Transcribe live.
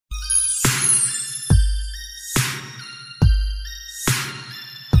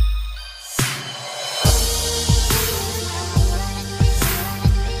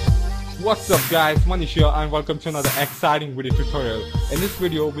What's up guys, Manish here and welcome to another exciting video tutorial. In this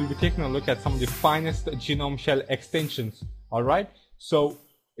video we'll be taking a look at some of the finest Gnome shell extensions. Alright, so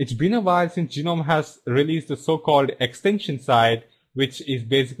it's been a while since Gnome has released the so-called extension side, which is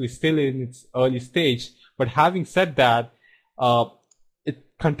basically still in its early stage. But having said that, it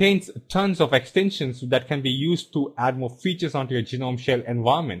contains tons of extensions that can be used to add more features onto your Gnome shell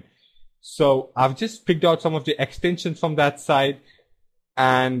environment. So I've just picked out some of the extensions from that side,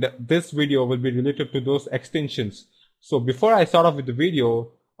 and this video will be related to those extensions. So before I start off with the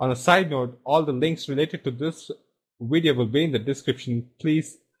video, on a side note, all the links related to this video will be in the description.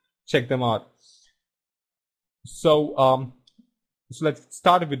 Please check them out. So let's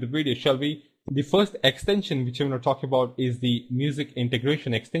start with the video, shall we? The first extension which I'm going to talk about is the music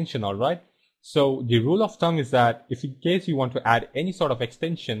integration extension. Alright, so the rule of thumb is that if in case you want to add any sort of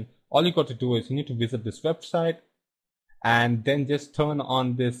extension, all you got to do is you need to visit this website and then just turn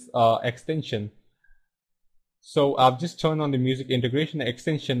on this extension. So I've just turned on the music integration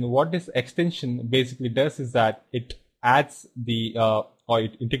extension. What this extension basically does is that it adds the or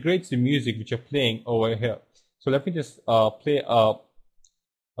it integrates the music which you're playing over here. So let me just play a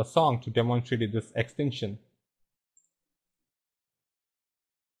song to demonstrate this extension.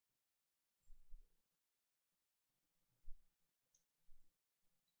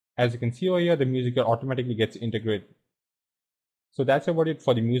 As you can see over here, the music automatically gets integrated. So that's about it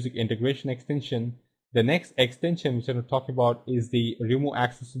for the music integration extension. The next extension which I'm going to talk about is the remove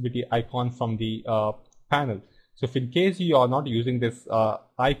accessibility icon from the panel. So if in case you are not using this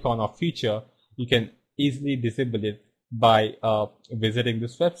icon or feature, you can easily disable it by visiting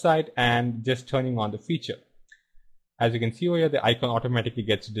this website and just turning on the feature. As you can see over here, the icon automatically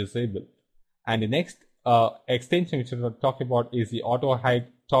gets disabled. And the next extension which I'm going to talk about is the auto hide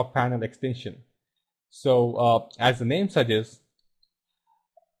top panel extension. So as the name suggests,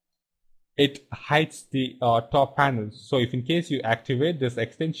 it hides the top panel. So if in case you activate this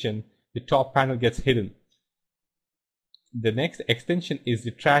extension, the top panel gets hidden. The next extension is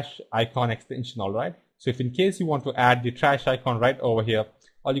the trash icon extension. Alright, so if in case you want to add the trash icon right over here,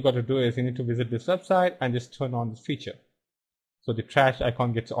 all you got to do is you need to visit this website and just turn on this feature. So the trash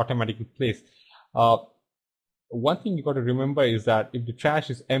icon gets automatically placed. One thing you got to remember is that if the trash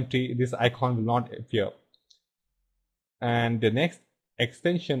is empty, this icon will not appear. And the next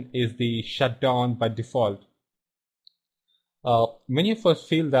extension is the shutdown by default. Many of us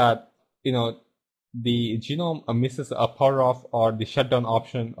feel that the Gnome misses a power off or the shutdown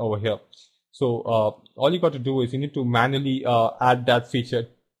option over here. So all you got to do is you need to manually add that feature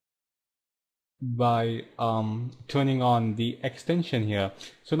by turning on the extension here.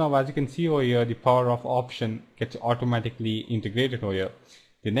 So now as you can see over here, the power off option gets automatically integrated over here.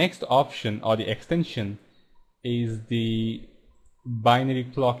 The next option or the extension is the binary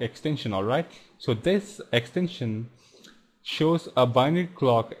clock extension. Alright, so this extension shows a binary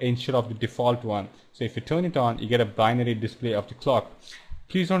clock instead of the default one. So if you turn it on, you get a binary display of the clock.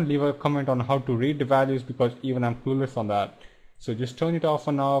 Please don't leave a comment on how to read the values, because even I'm clueless on that. So just turn it off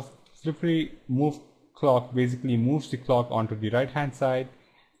and off. Slippery move clock basically moves the clock onto the right hand side,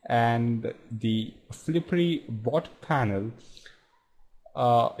 and the slippery bot panel,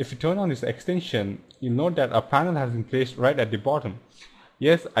 if you turn on this extension, you'll note that a panel has been placed right at the bottom.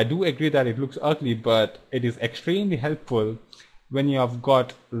 Yes, I do agree that it looks ugly, but it is extremely helpful when you have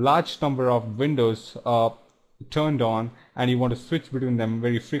got large number of windows turned on and you want to switch between them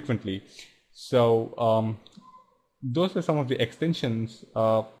very frequently. So those are some of the extensions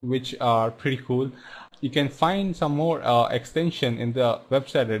which are pretty cool. You can find some more extension in the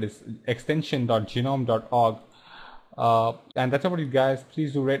website, that is extension.gnome.org. And that's about it guys.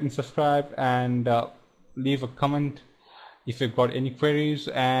 Please do rate and subscribe, and leave a comment if you've got any queries,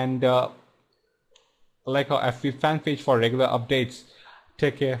 and like our FB fan page for regular updates.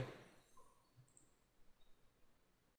 Take care.